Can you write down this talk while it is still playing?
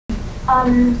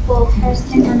Well,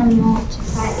 first I'm gonna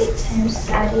multiply 8 times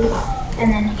 30 and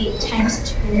then 8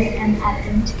 times 2 and add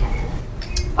them together.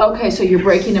 Okay, so you're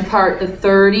breaking apart the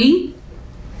 30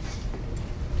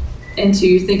 into,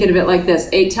 you're thinking of it like this,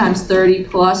 8 times 30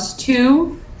 plus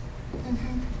 2.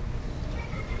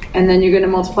 And then you're going to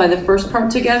multiply the first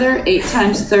part together, 8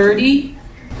 times 30.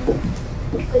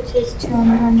 Which is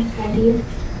 240.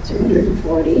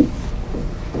 240.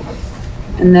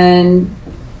 And then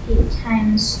 8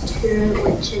 times 2,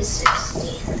 which is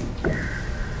 60.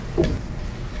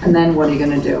 And then what are you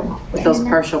going to do with those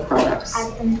partial products?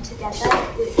 Add them together,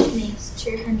 which makes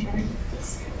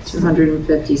 256.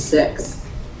 256.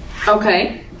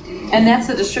 Okay. And that's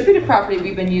the distributive property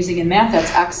we've been using in math.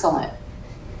 That's excellent.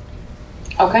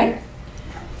 Okay.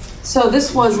 So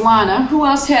this was Lana. Who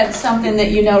else had something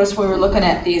that you noticed when we were looking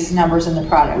at these numbers in the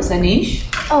products? Anish?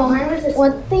 Oh,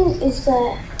 one thing is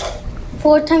that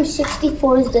 4 times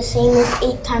 64 is the same as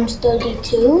 8 times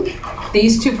 32.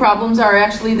 These two problems are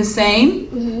actually the same?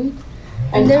 Mm-hmm.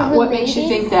 And what makes you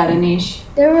think that, Anish?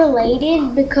 They're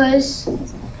related because,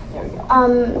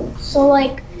 so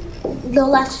like, the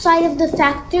left side of the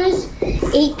factors,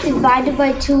 8 divided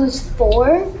by 2 is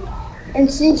 4. And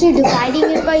since you're dividing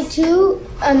it by 2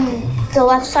 on the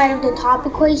left side of the top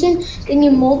equation, then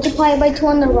you multiply it by 2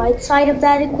 on the right side of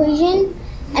that equation.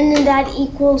 And then that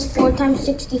equals 4 times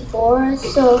 64.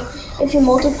 So if you're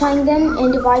multiplying them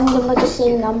and dividing them by the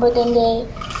same number, then the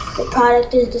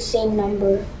product is the same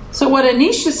number. So what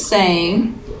Anish is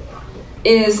saying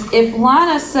is if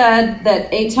Lana said that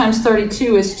 8 times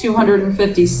 32 is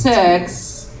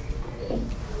 256,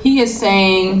 he is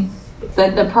saying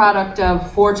that the product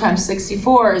of 4 times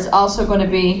 64 is also going to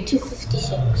be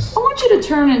 256. I want you to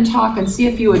turn and talk and see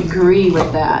if you agree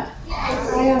with that.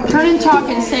 Turn and talk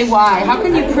and say why. How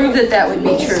can you prove that that would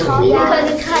be true?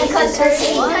 Because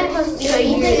 8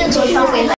 times 30